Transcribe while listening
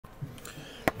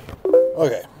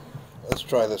Okay, let's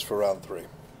try this for round three.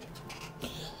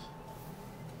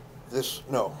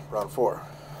 No, round four.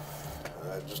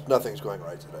 Just nothing's going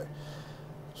right today.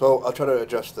 So I'll try to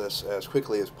adjust this as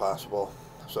quickly as possible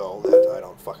so that I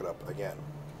don't fuck it up again.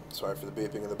 Sorry for the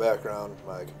beeping in the background.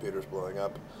 My computer's blowing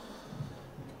up.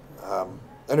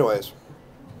 Anyways,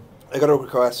 I got a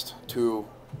request to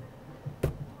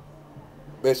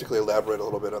basically elaborate a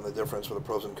little bit on the difference or the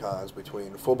pros and cons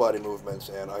between full body movements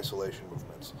and isolation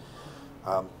movements.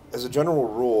 As a general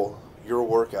rule, your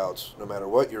workouts, no matter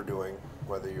what you're doing,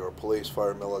 whether you're police,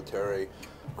 fire, military,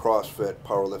 CrossFit,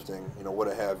 powerlifting, what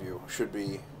have you, should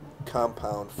be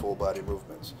compound full body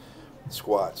movements.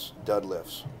 Squats,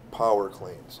 deadlifts, power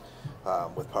cleans.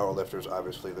 With powerlifters,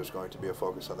 obviously, there's going to be a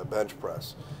focus on the bench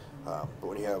press. But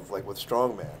when you have, like with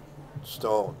strongman,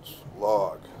 stones,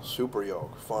 log, super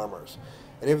yoke, farmers,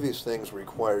 any of these things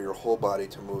require your whole body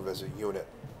to move as a unit,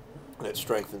 and it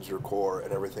strengthens your core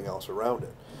and everything else around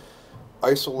it.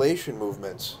 Isolation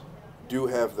movements do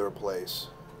have their place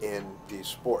in these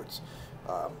sports.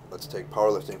 Let's take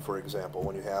powerlifting, for example.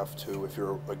 When you have to, if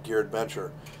you're a geared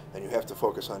bencher and you have to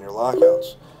focus on your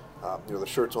lockouts, the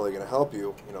shirt's only going to help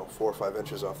you, 4 or 5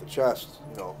 inches off the chest.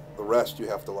 The rest you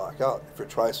have to lock out. If your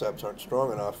triceps aren't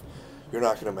strong enough, you're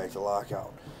not going to make the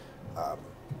lockout.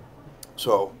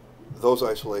 So those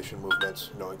isolation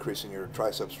movements, increasing your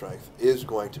tricep strength is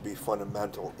going to be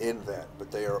fundamental in that,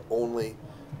 but they are only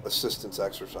assistance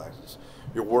exercises.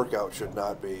 Your workout should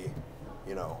not be,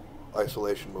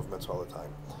 isolation movements all the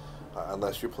time,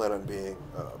 unless you plan on being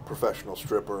a professional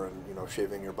stripper and,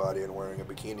 shaving your body and wearing a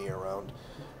bikini around.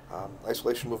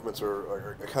 Isolation movements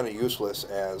are kind of useless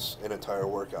as an entire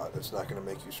workout. It's not going to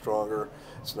make you stronger.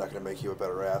 It's not going to make you a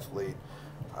better athlete.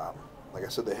 Like I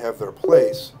said, they have their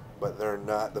place, but they're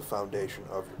not the foundation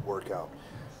of your workout.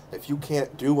 If you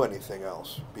can't do anything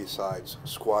else besides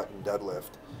squat and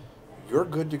deadlift, you're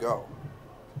good to go.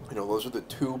 Those are the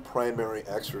two primary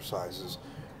exercises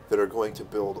that are going to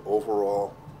build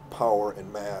overall power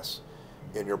and mass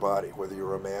in your body, whether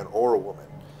you're a man or a woman.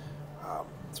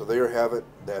 So there you have it.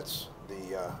 That's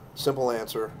the simple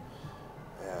answer,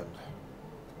 and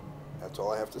that's all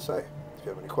I have to say. If you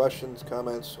have any questions,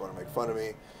 comments, want to make fun of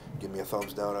me, give me a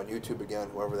thumbs down on YouTube again,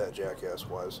 whoever that jackass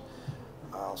was.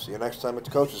 I'll see you next time at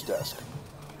the coach's desk.